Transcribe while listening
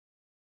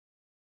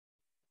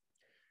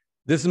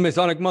This is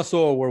Masonic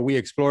Muscle, where we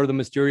explore the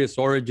mysterious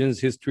origins,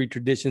 history,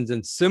 traditions,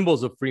 and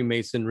symbols of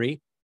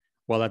Freemasonry,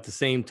 while at the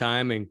same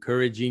time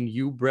encouraging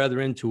you,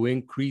 brethren, to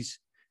increase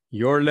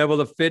your level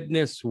of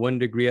fitness 1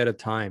 degree at a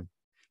time,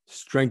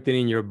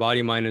 strengthening your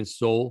body, mind, and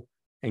soul,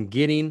 and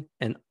getting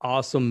an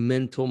awesome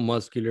mental,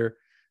 muscular,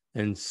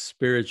 and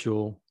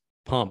spiritual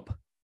pump,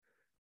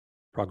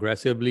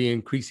 progressively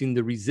increasing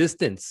the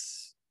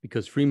resistance,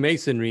 because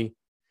Freemasonry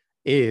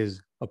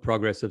is a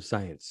progressive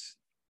science.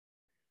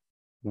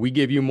 We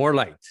give you more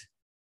light,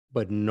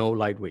 but no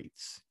light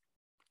weights.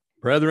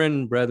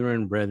 Brethren,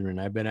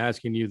 I've been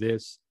asking you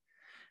this,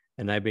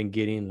 and I've been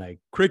getting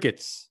like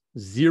crickets,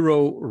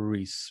 zero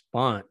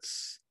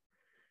response.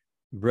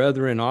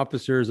 Brethren,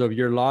 officers of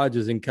your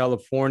lodges in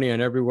California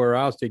and everywhere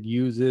else that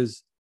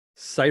uses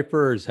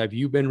ciphers, have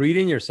you been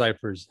reading your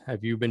ciphers?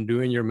 Have you been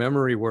doing your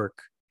memory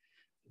work?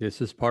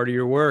 This is part of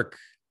your work.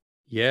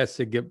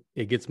 Yes, it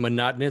gets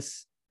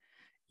monotonous.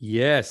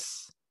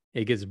 Yes,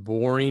 it gets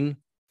boring.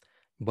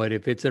 But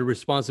if it's a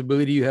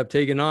responsibility you have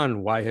taken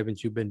on, why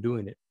haven't you been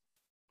doing it?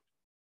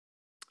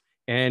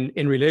 And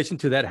in relation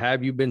to that,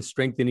 have you been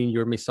strengthening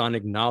your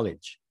Masonic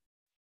knowledge?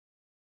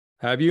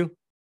 Have you?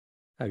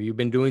 Have you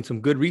been doing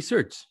some good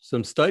research,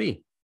 some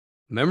study,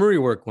 memory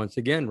work once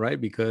again, right?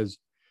 Because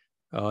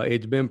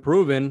it's been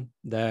proven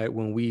that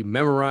when we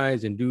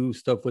memorize and do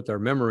stuff with our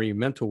memory,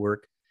 mental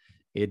work,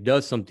 it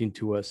does something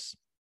to us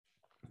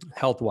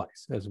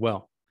health-wise as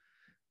well.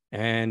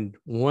 And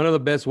one of the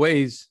best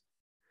ways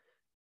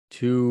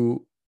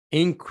to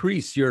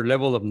increase your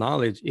level of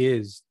knowledge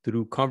is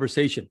through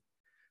conversation,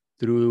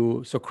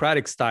 through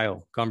Socratic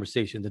style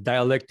conversation, the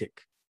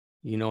dialectic,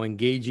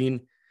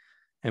 engaging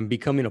and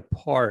becoming a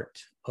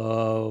part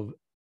of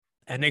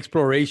an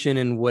exploration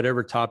in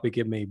whatever topic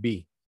it may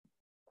be.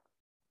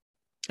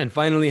 And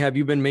finally, have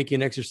you been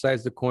making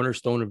exercise the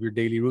cornerstone of your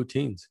daily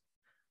routines?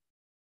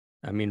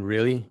 I mean,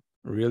 really,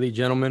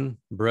 gentlemen,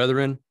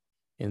 brethren,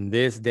 in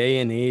this day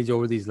and age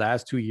over these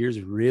last 2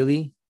 years,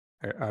 really?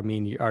 I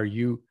mean, are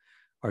you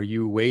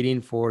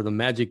waiting for the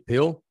magic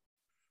pill?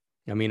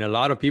 I mean, a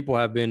lot of people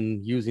have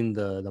been using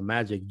the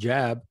magic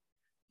jab,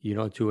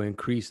 to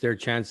increase their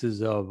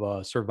chances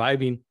of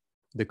surviving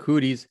the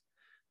cooties.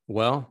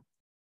 Well,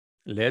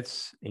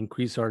 let's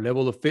increase our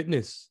level of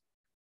fitness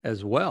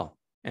as well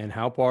and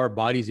help our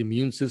body's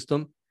immune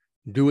system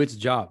do its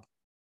job.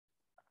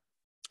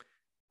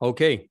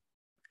 Okay,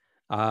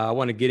 I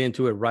want to get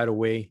into it right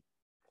away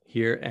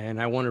here, and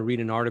I want to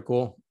read an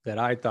article that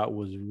I thought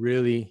was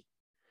really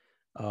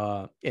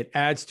it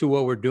adds to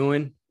what we're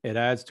doing. It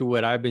adds to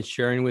what I've been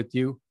sharing with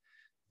you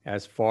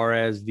as far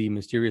as the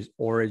mysterious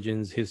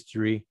origins,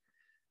 history,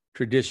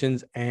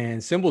 traditions,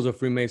 and symbols of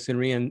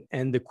Freemasonry.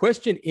 And the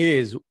question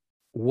is,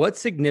 what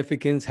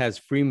significance has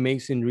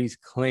Freemasonry's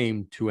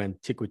claim to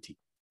antiquity?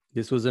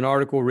 This was an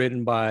article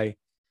written by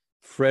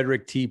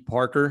Frederick T.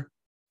 Parker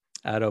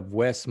out of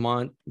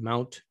Westmont,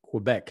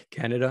 Quebec,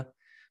 Canada,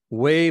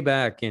 way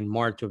back in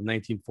March of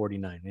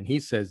 1949. And he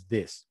says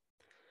this.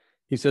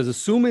 He says,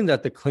 assuming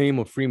that the claim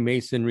of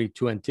Freemasonry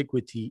to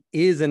antiquity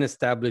is an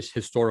established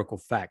historical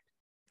fact,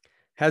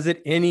 has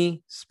it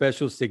any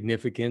special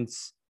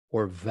significance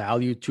or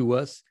value to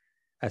us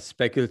as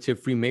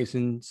speculative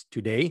Freemasons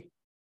today?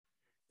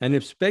 And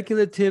if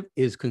speculative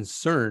is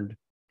concerned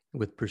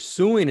with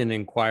pursuing an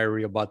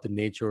inquiry about the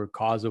nature or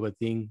cause of a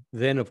thing,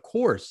 then of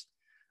course,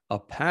 a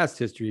past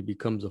history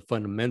becomes a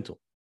fundamental.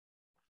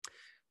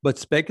 But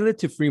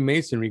speculative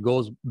Freemasonry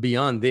goes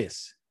beyond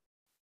this.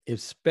 If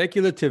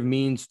speculative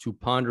means to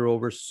ponder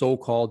over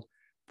so-called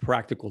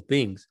practical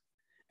things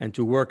and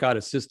to work out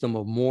a system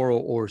of moral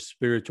or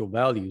spiritual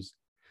values,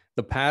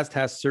 the past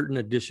has certain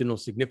additional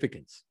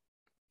significance.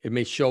 It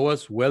may show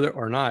us whether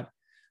or not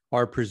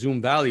our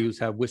presumed values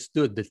have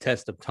withstood the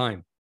test of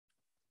time.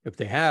 If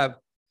they have,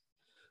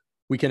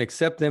 we can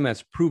accept them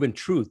as proven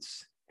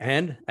truths,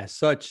 and as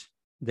such,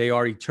 they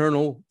are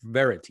eternal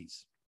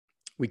verities.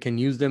 We can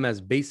use them as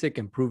basic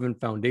and proven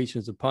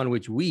foundations upon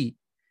which we,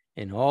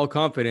 in all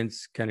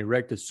confidence, can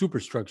erect a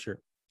superstructure,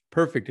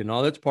 perfect in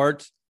all its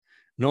parts,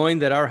 knowing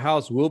that our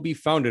house will be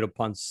founded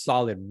upon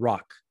solid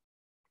rock.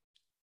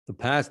 The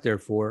past,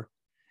 therefore,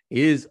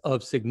 is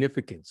of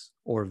significance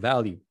or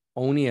value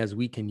only as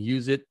we can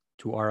use it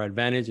to our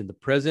advantage in the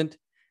present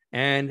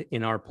and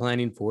in our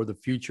planning for the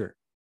future.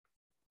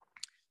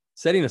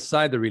 Setting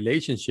aside the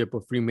relationship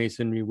of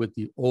Freemasonry with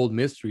the old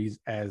mysteries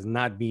as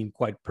not being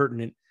quite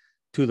pertinent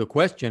to the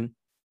question,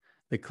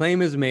 the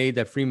claim is made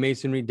that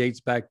Freemasonry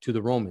dates back to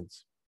the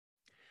Romans,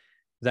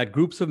 that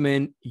groups of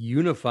men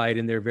unified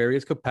in their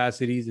various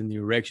capacities in the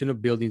erection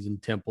of buildings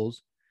and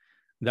temples,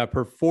 that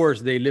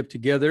perforce they lived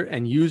together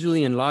and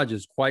usually in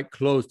lodges quite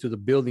close to the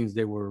buildings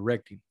they were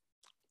erecting.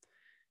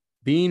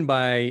 Being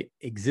by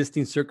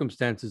existing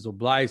circumstances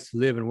obliged to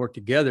live and work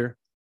together,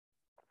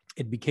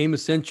 it became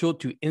essential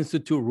to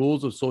institute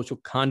rules of social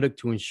conduct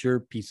to ensure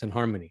peace and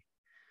harmony.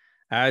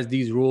 As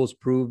these rules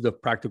proved of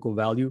practical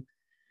value,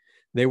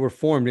 they were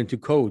formed into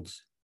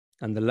codes,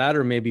 and the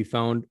latter may be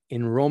found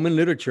in Roman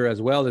literature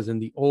as well as in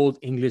the Old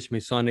English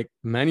Masonic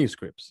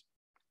manuscripts.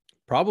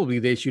 Probably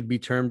they should be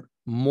termed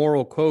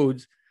moral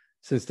codes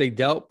since they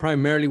dealt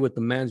primarily with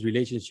the man's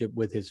relationship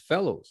with his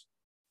fellows.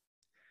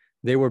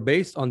 They were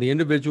based on the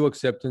individual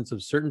acceptance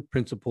of certain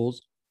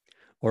principles,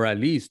 or at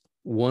least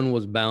one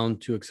was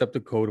bound to accept a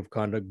code of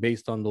conduct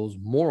based on those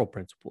moral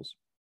principles.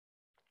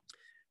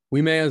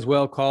 We may as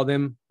well call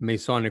them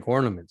Masonic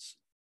ornaments: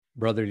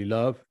 brotherly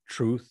love,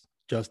 truth,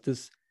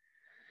 justice,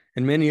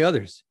 and many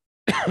others,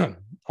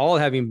 all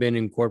having been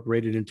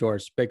incorporated into our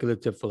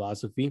speculative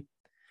philosophy,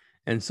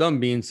 and some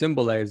being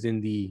symbolized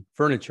in the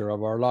furniture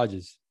of our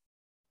lodges.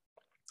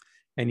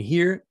 And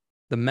here,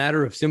 the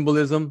matter of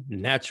symbolism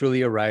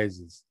naturally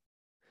arises.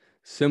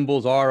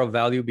 Symbols are of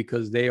value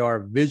because they are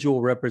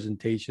visual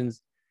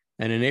representations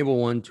and enable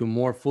one to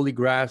more fully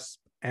grasp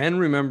and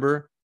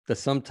remember the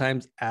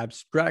sometimes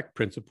abstract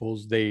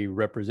principles they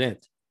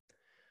represent.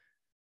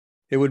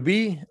 It would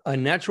be a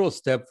natural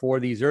step for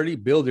these early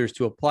builders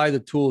to apply the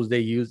tools they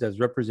used as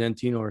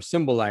representing or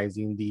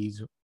symbolizing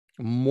these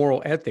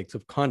moral ethics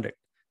of conduct,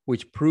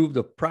 which proved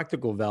of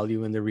practical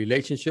value in their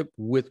relationship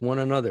with one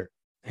another.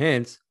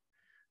 Hence,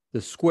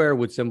 the square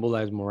would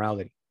symbolize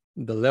morality,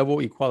 the level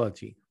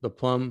equality, the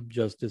plumb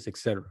justice,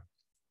 etc.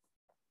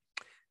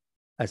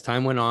 As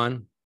time went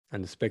on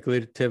and the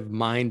speculative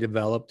mind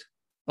developed,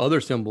 other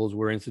symbols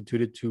were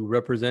instituted to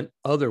represent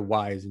other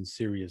wise and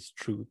serious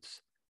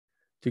truths,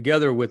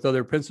 together with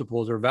other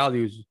principles or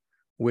values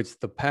which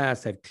the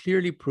past had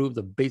clearly proved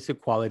the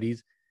basic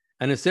qualities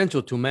and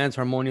essential to man's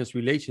harmonious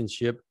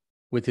relationship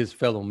with his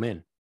fellow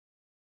men.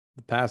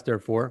 The past,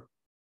 therefore,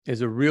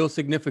 is of real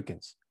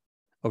significance,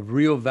 of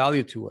real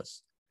value to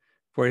us,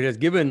 for it has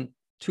given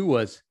to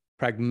us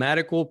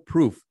pragmatical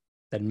proof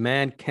that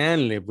man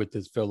can live with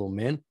his fellow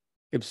men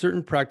if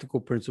certain practical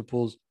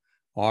principles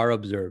are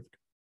observed.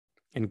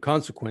 In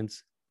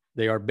consequence,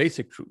 they are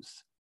basic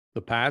truths.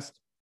 The past,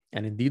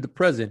 and indeed the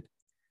present,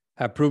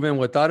 have proven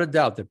without a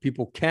doubt that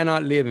people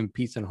cannot live in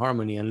peace and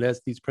harmony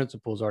unless these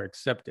principles are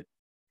accepted.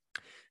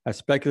 As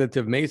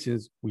speculative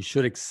Masons, we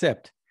should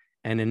accept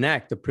and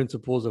enact the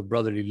principles of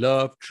brotherly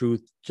love,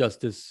 truth,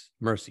 justice,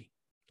 mercy,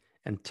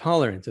 and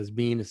tolerance as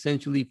being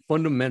essentially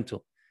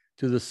fundamental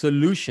to the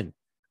solution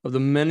of the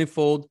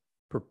manifold,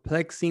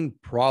 perplexing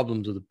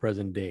problems of the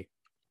present day.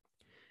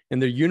 In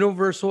their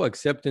universal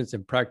acceptance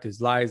and practice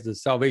lies the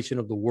salvation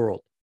of the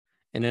world,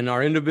 and in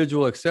our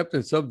individual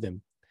acceptance of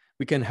them,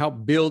 we can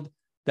help build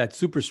that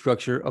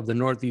superstructure of the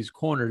Northeast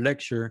Corner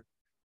lecture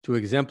to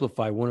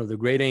exemplify one of the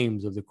great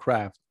aims of the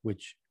craft,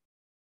 which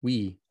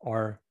we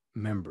are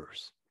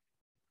members.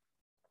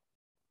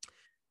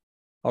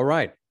 All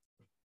right.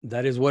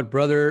 That is what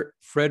Brother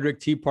Frederick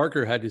T.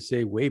 Parker had to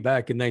say way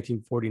back in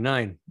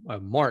 1949,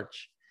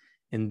 March,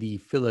 in the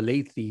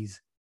Philalethes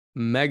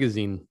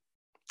magazine.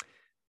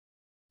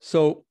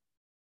 So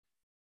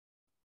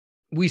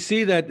we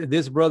see that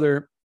this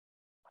brother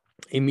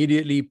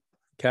immediately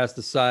cast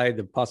aside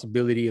the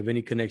possibility of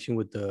any connection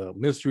with the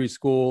mystery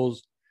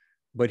schools,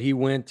 but he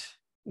went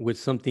with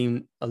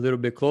something a little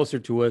bit closer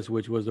to us,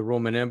 which was the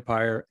Roman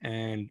Empire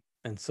and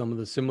some of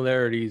the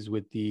similarities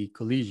with the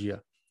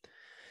Collegia.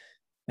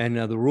 And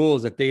the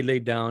rules that they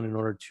laid down in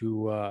order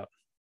to,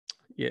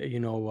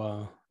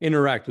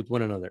 interact with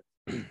one another.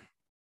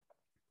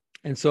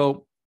 And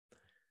so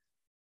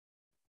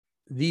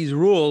these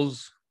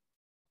rules,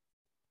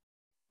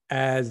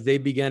 as they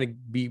began to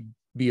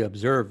be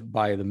observed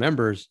by the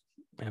members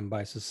and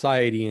by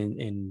society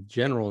in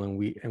general,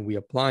 and we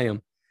apply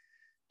them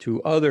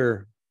to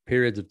other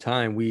periods of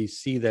time, we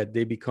see that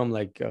they become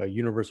like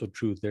universal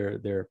truth.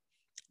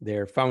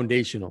 They're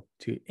foundational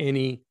to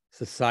any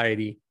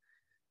society,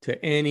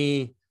 to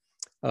any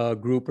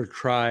group or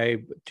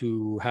tribe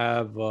to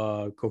have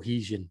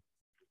cohesion,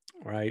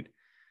 right?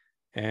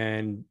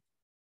 And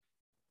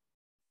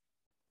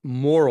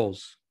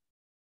morals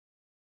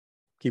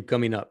keep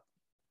coming up.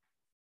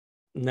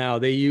 Now,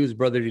 they use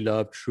brotherly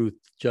love, truth,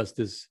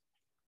 justice.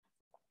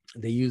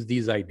 They use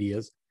these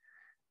ideas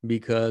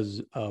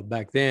because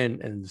back then,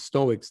 and the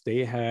Stoics,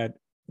 they had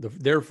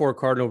their four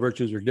cardinal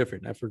virtues were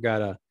different. I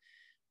forgot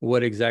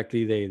what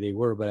exactly they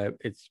were, but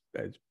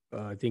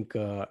I think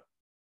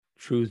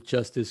truth,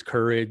 justice,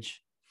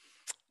 courage,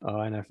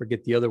 and I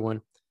forget the other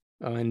one.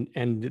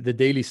 And the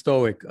Daily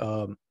Stoic,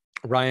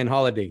 Ryan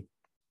Holiday,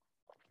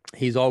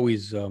 he's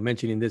always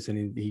mentioning this,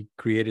 and he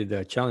created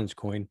a challenge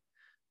coin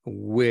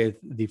with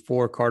the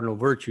four cardinal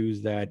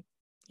virtues that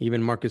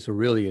even Marcus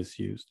Aurelius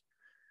used.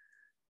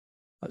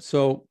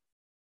 So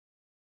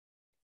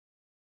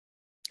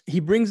he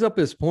brings up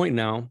this point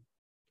now,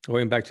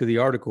 going back to the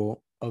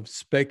article, of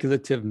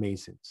speculative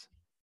Masons.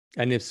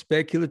 And if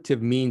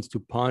speculative means to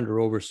ponder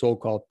over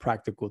so-called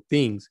practical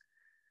things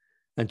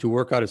and to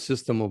work out a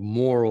system of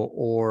moral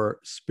or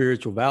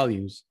spiritual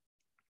values,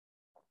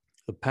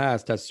 the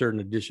past has certain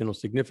additional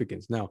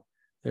significance. Now,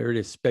 there it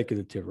is,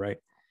 speculative, right?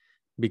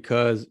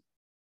 Because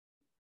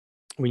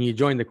when you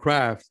join the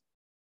craft,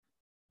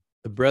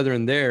 the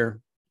brethren there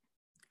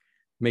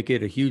make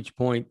it a huge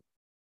point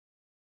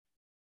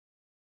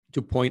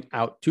to point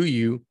out to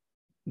you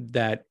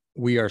that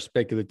we are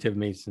speculative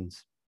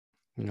Masons.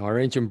 You know, our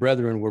ancient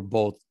brethren were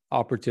both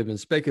operative and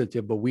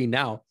speculative, but we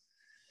now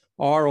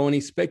are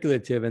only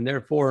speculative, and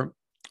therefore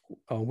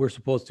we're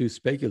supposed to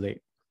speculate.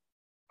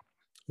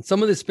 And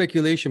some of this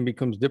speculation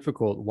becomes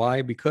difficult.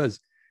 Why? Because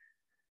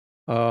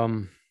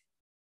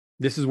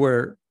this is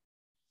where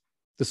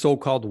the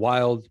so-called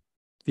wild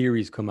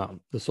theories come out,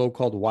 the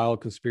so-called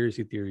wild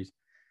conspiracy theories.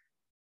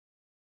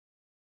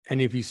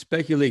 And if you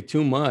speculate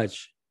too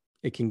much,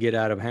 it can get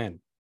out of hand.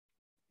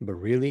 But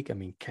really, I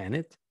mean, can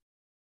it?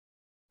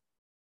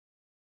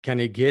 Can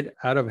it get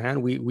out of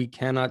hand? We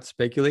cannot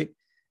speculate.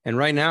 And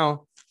right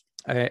now,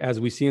 as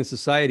we see in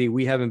society,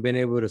 we haven't been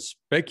able to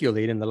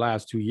speculate in the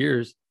last 2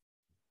 years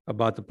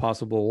about the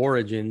possible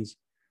origins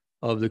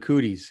of the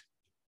cooties.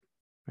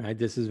 Right?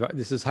 This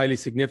is highly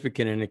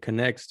significant, and it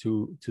connects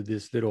to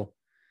this little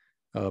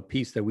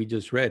piece that we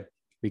just read.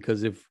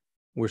 Because if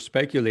we're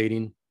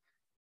speculating,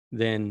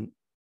 then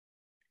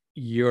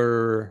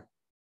you're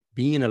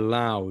being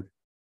allowed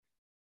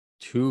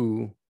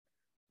to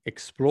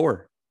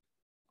explore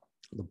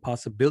the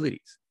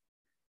possibilities.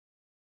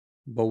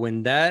 But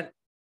when that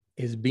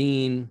is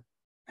being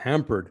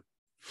hampered,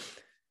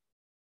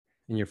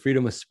 and your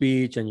freedom of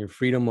speech and your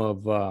freedom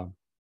of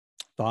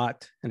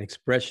thought and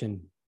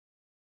expression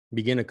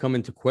begin to come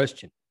into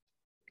question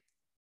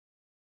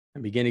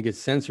and begin to get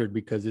censored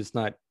because it's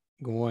not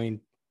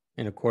going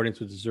in accordance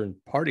with a certain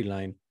party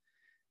line,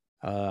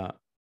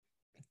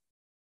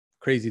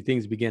 crazy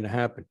things begin to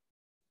happen.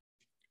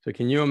 So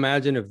can you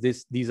imagine if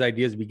these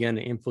ideas began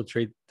to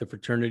infiltrate the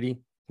fraternity,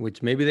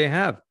 which maybe they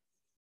have,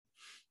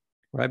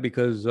 right?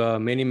 Because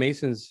many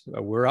Masons,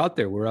 we're out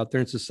there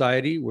in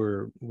society.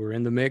 We're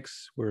in the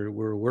mix. We're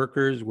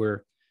workers.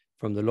 We're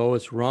from the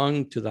lowest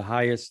rung to the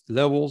highest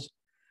levels.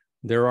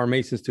 There are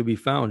Masons to be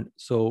found.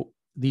 So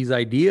these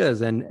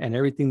ideas and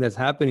everything that's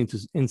happening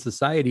in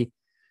society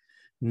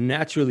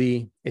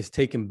naturally is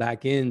taken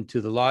back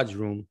into the lodge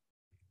room,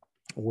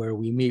 where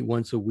we meet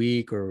once a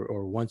week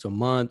or once a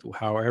month,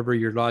 however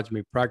your lodge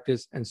may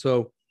practice. And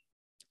so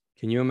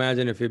can you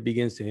imagine if it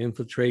begins to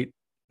infiltrate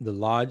the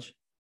lodge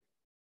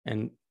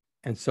and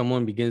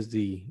someone begin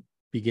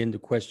to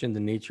question the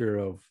nature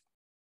of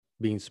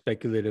being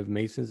speculative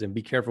Masons? And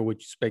be careful what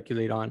you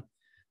speculate on.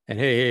 And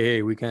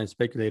hey, we can't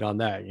speculate on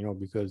that,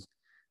 because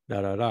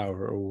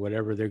or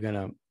whatever they're going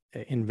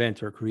to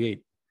invent or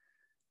create.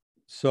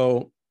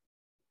 So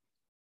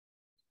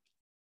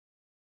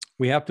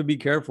we have to be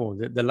careful.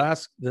 The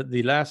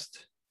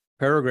last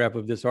paragraph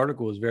of this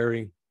article is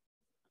very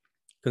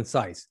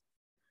concise.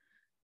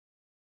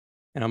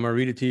 And I'm going to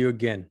read it to you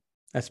again.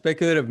 As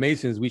speculative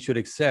Masons, we should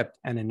accept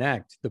and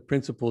enact the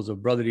principles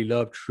of brotherly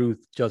love,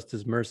 truth,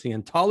 justice, mercy,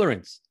 and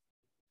tolerance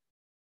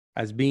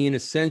as being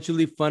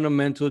essentially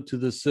fundamental to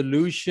the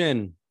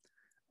solution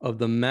of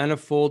the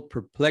manifold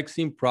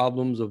perplexing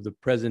problems of the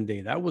present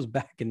day. That was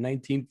back in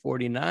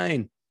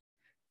 1949.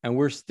 And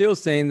we're still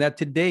saying that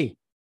today.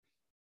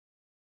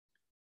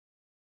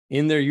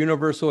 In their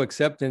universal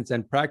acceptance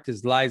and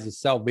practice lies the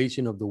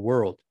salvation of the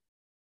world.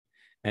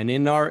 And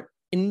in our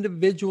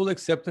individual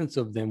acceptance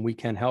of them, we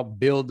can help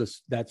build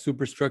that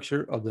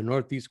superstructure of the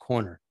Northeast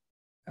Corner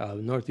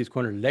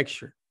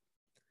lecture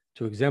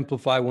to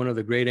exemplify one of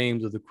the great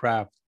aims of the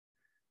craft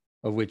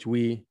of which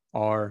we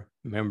are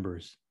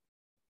members.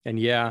 And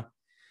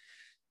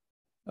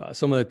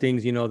some of the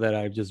things, that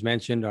I've just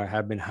mentioned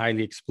have been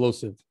highly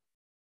explosive.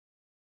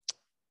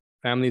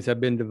 Families have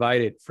been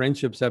divided.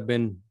 Friendships have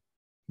been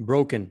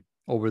broken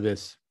over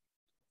these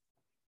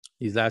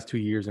last 2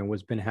 years and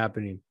what's been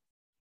happening.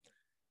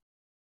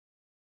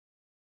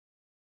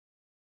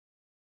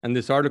 And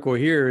this article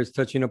here is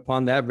touching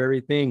upon that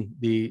very thing,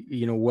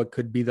 what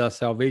could be the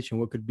salvation,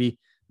 what could be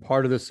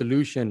part of the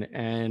solution.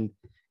 And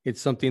it's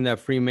something that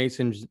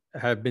Freemasons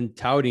have been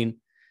touting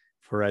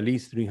for at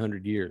least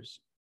 300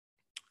 years.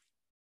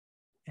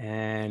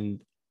 And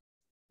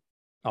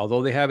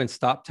although they haven't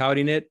stopped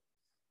touting it,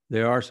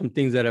 there are some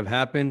things that have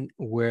happened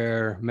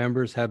where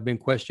members have been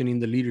questioning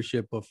the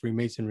leadership of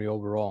Freemasonry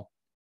overall,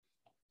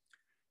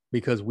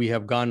 because we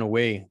have gone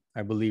away,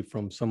 I believe,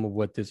 from some of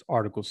what this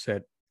article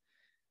said.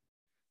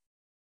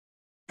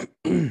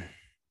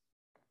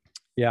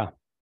 Yeah,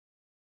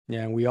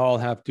 we all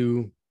have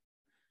to,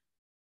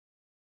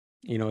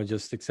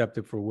 just accept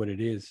it for what it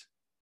is.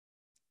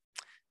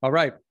 All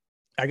right.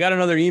 I got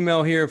another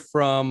email here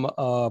from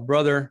a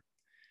brother.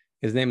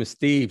 His name is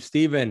Steve.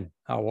 Steven,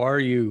 how are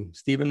you?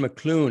 Stephen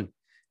McClune.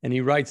 And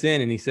he writes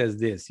in and he says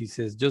this. He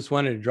says, just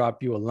wanted to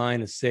drop you a line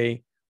to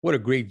say what a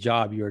great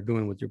job you are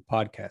doing with your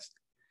podcast.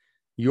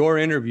 Your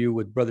interview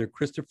with Brother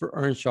Christopher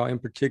Earnshaw in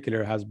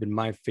particular has been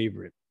my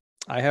favorite.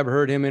 I have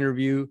heard him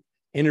interviewed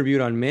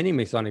on many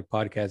Masonic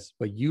podcasts,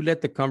 but you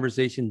let the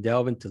conversation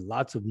delve into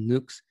lots of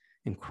nooks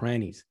and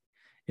crannies.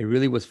 It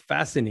really was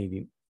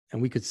fascinating,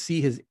 and we could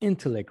see his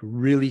intellect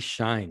really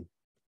shine.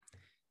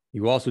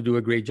 You also do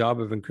a great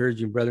job of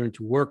encouraging brethren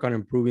to work on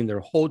improving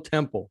their whole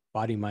temple,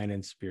 body, mind,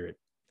 and spirit.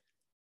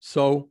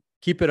 So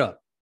keep it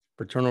up.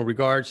 Fraternal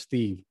regards,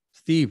 Steve.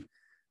 Steve,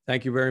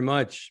 thank you very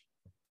much.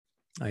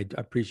 I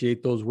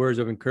appreciate those words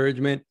of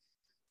encouragement.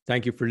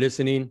 Thank you for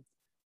listening.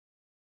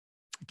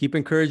 Keep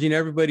encouraging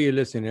everybody to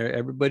listen,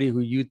 everybody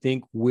who you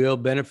think will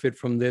benefit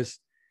from this.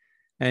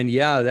 And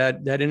yeah,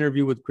 that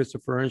interview with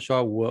Christopher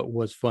Earnshaw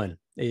was fun.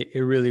 It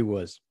really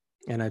was.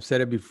 And I've said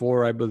it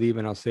before, I believe,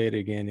 and I'll say it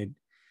again.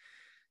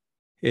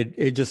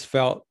 It just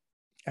felt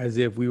as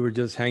if we were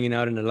just hanging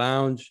out in the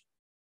lounge,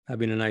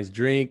 having a nice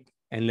drink,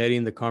 and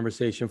letting the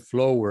conversation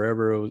flow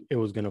wherever it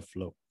was going to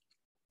flow.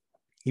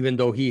 Even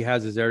though he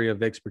has his area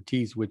of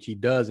expertise, which he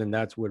does, and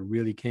that's what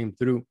really came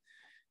through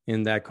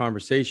in that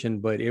conversation.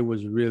 But it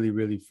was really,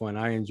 really fun.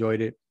 I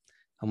enjoyed it.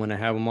 I'm going to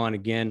have him on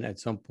again at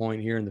some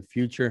point here in the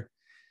future,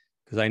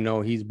 because I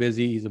know he's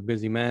busy. He's a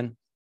busy man.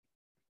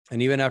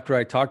 And even after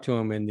I talked to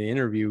him in the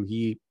interview,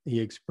 he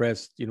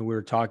expressed, we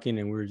were talking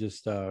and we were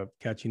just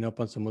catching up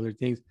on some other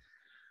things.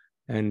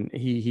 And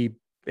he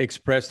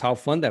expressed how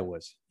fun that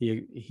was.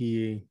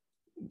 He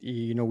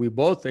we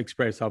both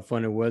expressed how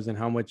fun it was and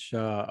how much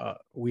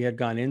we had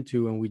gone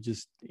into. And we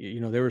just,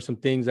 there were some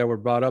things that were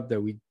brought up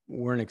that we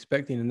weren't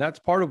expecting. And that's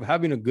part of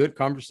having a good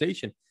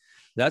conversation.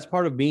 That's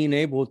part of being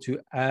able to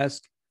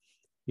ask,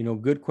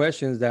 good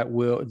questions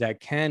that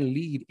can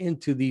lead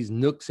into these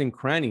nooks and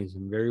crannies.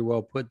 And very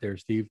well put there,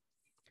 Steve.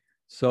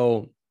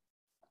 So,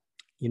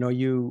 when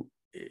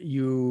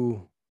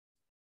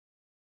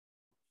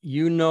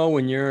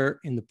you're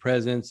in the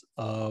presence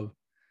of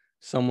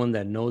someone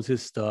that knows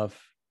his stuff,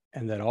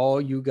 and that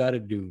all you got to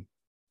do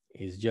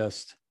is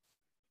just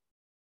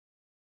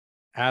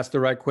ask the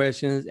right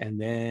questions,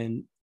 and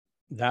then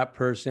that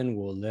person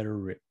will let her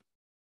rip.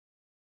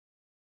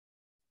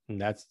 And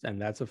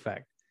that's a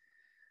fact.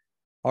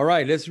 All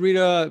right, let's read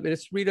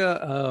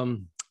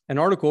an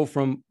article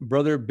from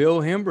Brother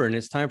Bill Hember.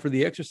 It's time for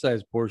the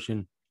exercise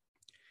portion.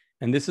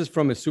 And this is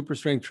from his Super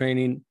Strength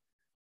Training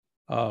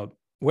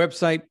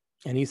website.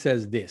 And he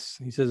says this.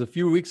 He says, a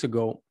few weeks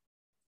ago,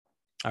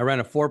 I ran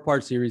a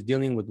 4-part series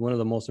dealing with one of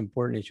the most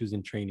important issues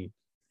in training.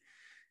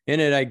 In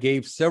it, I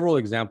gave several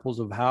examples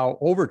of how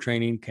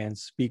overtraining can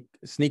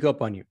sneak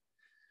up on you.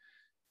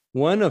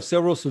 One of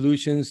several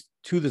solutions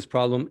to this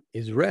problem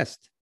is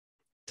rest.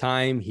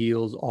 Time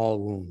heals all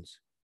wounds.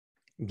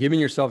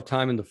 Giving yourself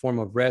time in the form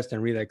of rest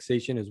and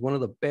relaxation is one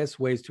of the best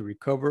ways to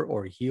recover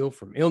or heal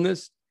from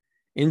illness,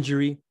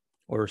 injury,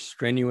 or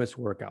strenuous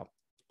workout.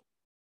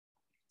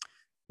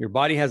 Your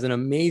body has an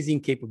amazing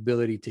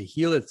capability to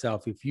heal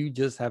itself if you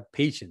just have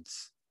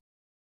patience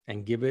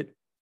and give it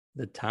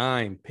the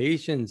time.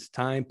 Patience,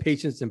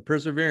 and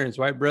perseverance,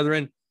 right,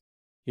 brethren?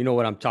 You know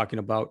what I'm talking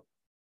about.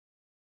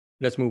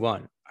 Let's move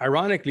on.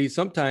 Ironically,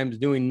 sometimes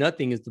doing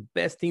nothing is the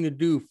best thing to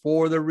do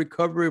for the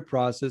recovery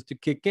process to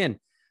kick in.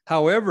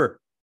 However,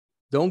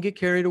 don't get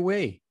carried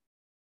away.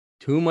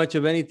 Too much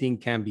of anything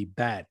can be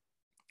bad.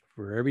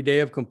 For every day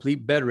of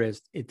complete bed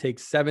rest, it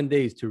takes 7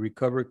 days to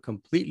recover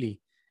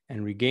completely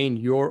and regain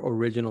your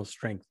original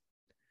strength.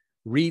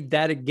 Read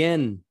that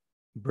again,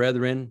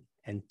 brethren,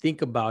 and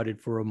think about it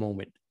for a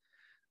moment.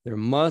 There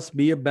must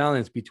be a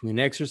balance between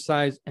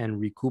exercise and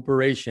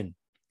recuperation.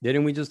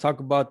 Didn't we just talk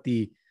about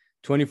the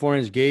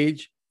 24-inch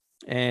gauge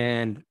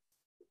and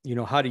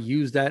how to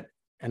use that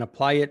and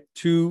apply it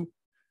to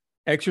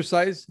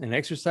exercise, an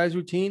exercise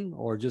routine,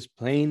 or just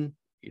plain,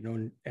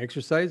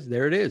 exercise?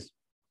 There it is.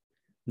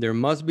 There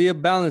must be a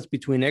balance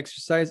between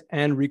exercise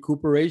and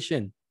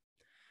recuperation.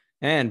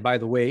 And by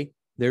the way,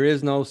 there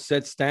is no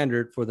set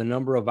standard for the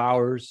number of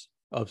hours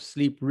of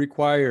sleep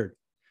required.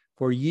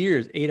 For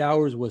years, 8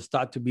 hours was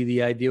thought to be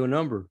the ideal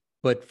number.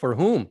 But for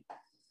whom?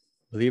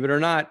 Believe it or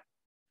not,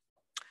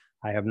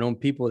 I have known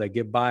people that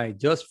get by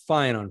just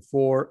fine on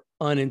 4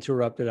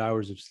 uninterrupted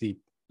hours of sleep.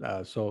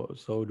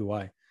 So do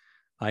I.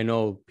 I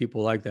know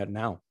people like that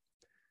now.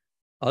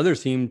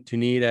 Others seem to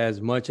need as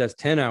much as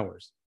 10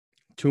 hours.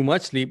 Too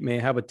much sleep may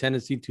have a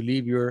tendency to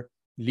leave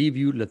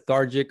you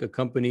lethargic,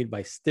 accompanied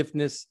by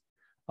stiffness,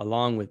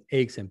 along with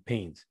aches and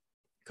pains.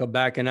 Cut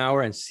back an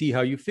hour and see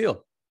how you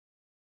feel.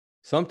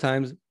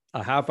 Sometimes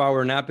a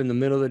half-hour nap in the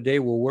middle of the day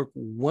will work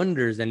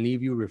wonders and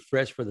leave you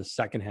refreshed for the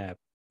second half.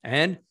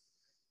 And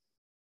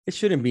it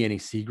shouldn't be any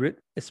secret,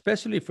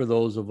 especially for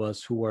those of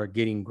us who are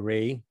getting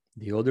gray.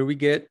 The older we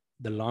get,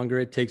 the longer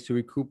it takes to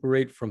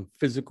recuperate from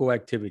physical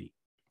activity.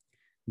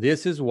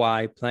 This is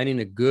why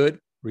planning a good,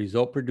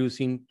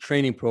 result-producing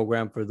training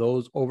program for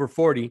those over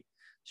 40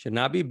 should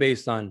not be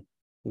based on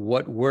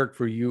what worked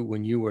for you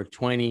when you were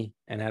 20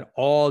 and had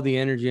all the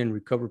energy and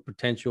recovery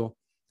potential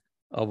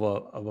of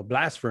a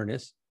blast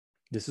furnace.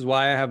 This is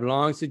why I have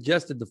long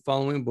suggested the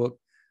following book,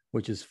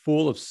 which is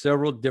full of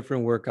several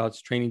different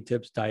workouts, training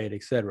tips, diet,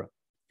 etc.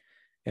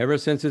 Ever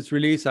since its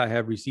release, I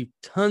have received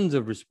tons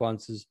of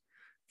responses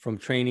from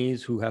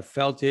trainees who have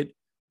felt it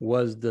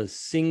was the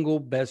single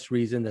best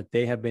reason that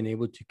they have been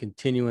able to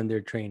continue in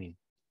their training.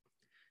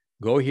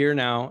 Go here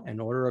now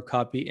and order a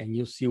copy and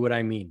you'll see what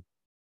I mean.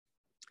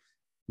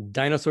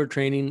 Dinosaur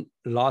Training,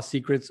 Lost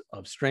Secrets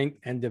of Strength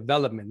and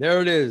Development.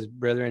 There it is,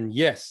 brethren.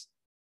 Yes,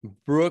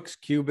 Brooks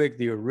Kubik,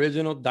 the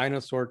original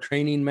dinosaur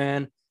training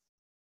man.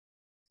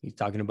 He's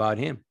talking about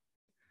him.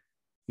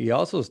 He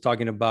also is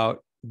talking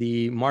about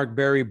the Mark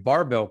Berry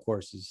barbell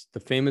courses. The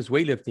famous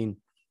weightlifting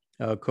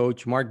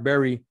coach Mark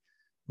Berry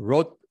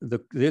wrote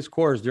this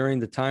course during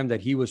the time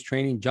that he was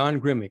training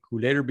John Grimmick, who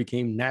later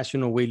became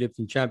national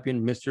weightlifting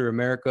champion, Mr.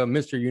 America,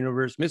 Mr.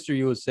 Universe, Mr.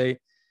 USA,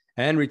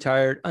 and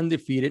retired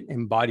undefeated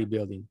in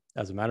bodybuilding.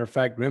 As a matter of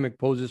fact, Grimmick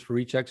poses for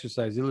each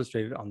exercise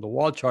illustrated on the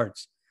wall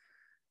charts.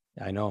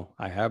 I know,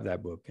 I have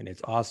that book, and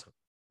it's awesome.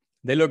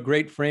 They look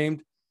great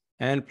framed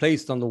and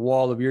placed on the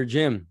wall of your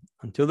gym.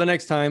 Until the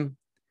next time,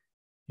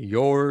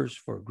 yours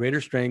for greater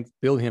strength,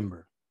 Bill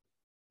Himber.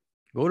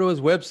 Go to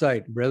his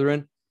website,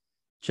 brethren.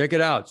 Check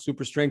it out,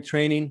 Super Strength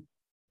Training.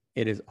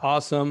 It is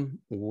awesome.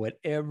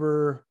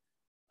 Whatever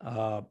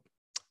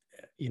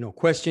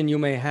question you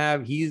may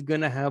have, he's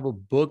going to have a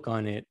book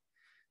on it.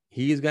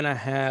 He's going to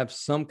have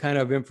some kind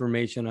of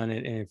information on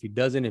it. And if he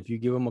doesn't, if you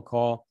give him a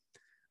call,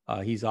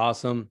 he's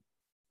awesome.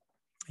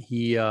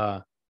 He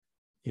will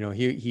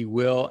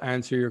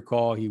answer your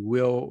call. He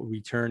will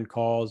return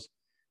calls.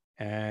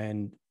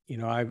 And,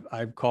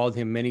 I've called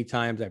him many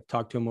times. I've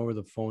talked to him over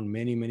the phone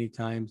many, many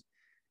times.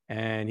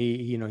 And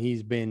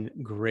he's been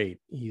great.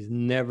 He's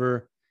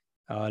never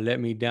let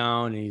me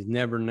down. And he's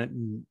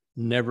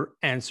never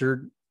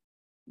answered,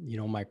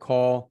 my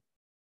call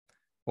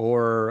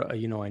or,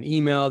 an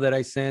email that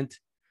I sent.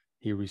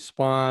 He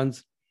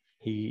responds.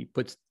 He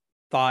puts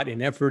thought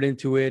and effort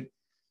into it,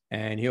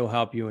 and he'll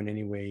help you in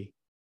any way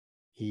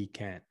he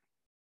can.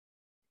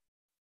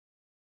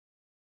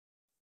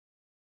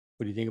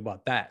 What do you think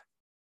about that?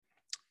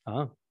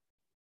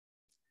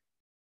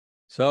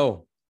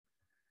 So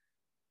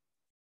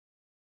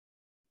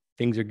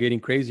things are getting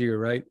crazier,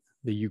 right?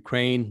 The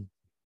Ukraine,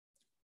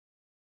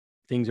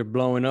 things are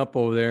blowing up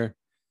over there.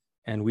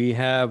 And we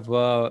have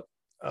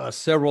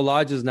several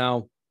lodges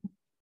now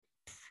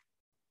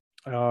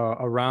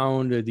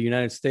around the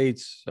United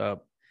States,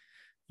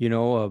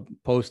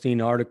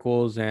 posting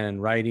articles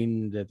and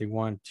writing that they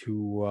want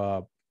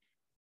to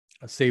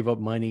save up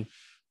money,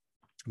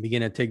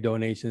 begin to take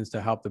donations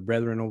to help the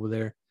brethren over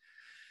there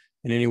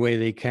in any way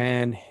they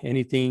can.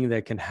 Anything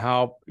that can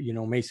help.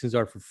 Masons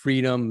are for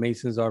freedom.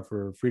 Masons are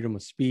for freedom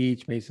of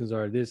speech. Masons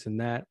are this and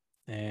that.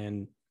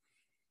 And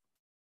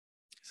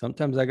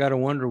sometimes I got to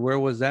wonder, where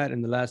was that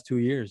in the last 2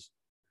 years?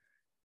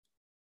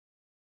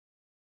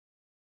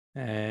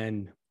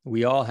 And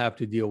we all have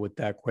to deal with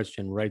that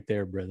question right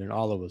there, brethren,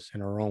 all of us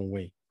in our own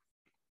way.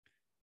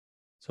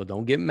 So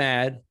don't get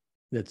mad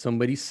that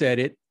somebody said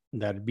it.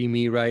 That'd be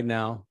me right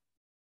now,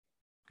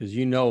 because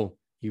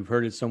you've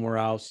heard it somewhere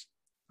else.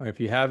 Or if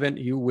you haven't,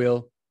 you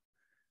will.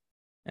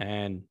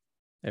 And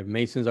if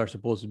Masons are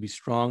supposed to be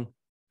strong,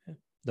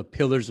 the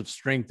pillars of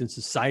strength in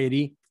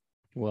society,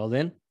 well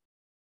then,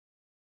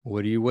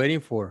 what are you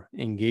waiting for?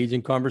 Engage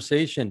in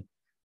conversation.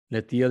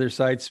 Let the other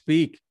side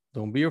speak.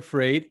 Don't be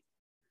afraid.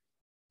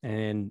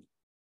 And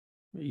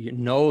you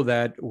know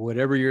that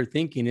whatever you're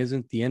thinking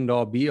isn't the end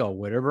all be all.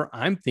 Whatever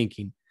I'm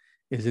thinking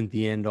isn't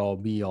the end all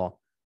be all.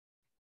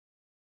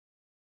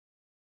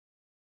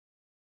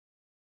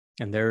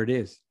 And there it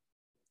is.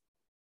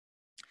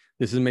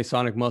 This is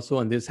Masonic Muscle,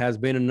 and this has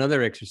been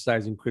another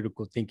exercise in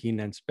critical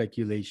thinking and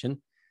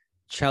speculation,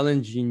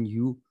 challenging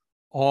you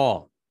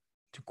all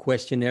to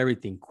question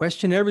everything.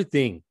 Question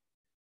everything.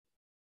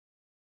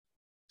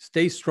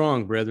 Stay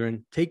strong,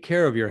 brethren. Take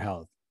care of your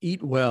health.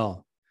 Eat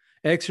well.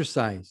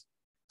 Exercise.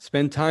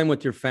 Spend time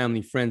with your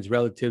family, friends,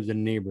 relatives,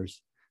 and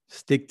neighbors.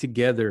 Stick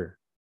together.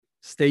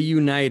 Stay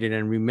united.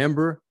 And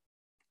remember,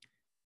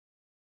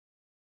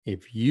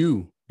 if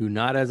you do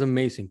not, as a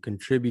Mason,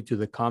 contribute to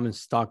the common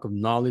stock of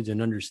knowledge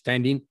and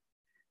understanding,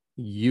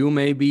 you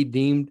may be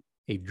deemed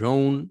a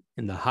drone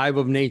in the hive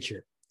of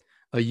nature,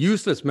 a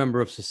useless member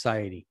of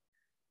society,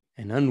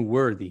 and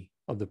unworthy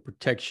of the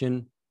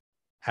protection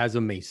as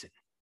a Mason.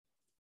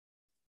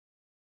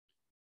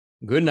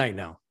 Good night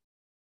now.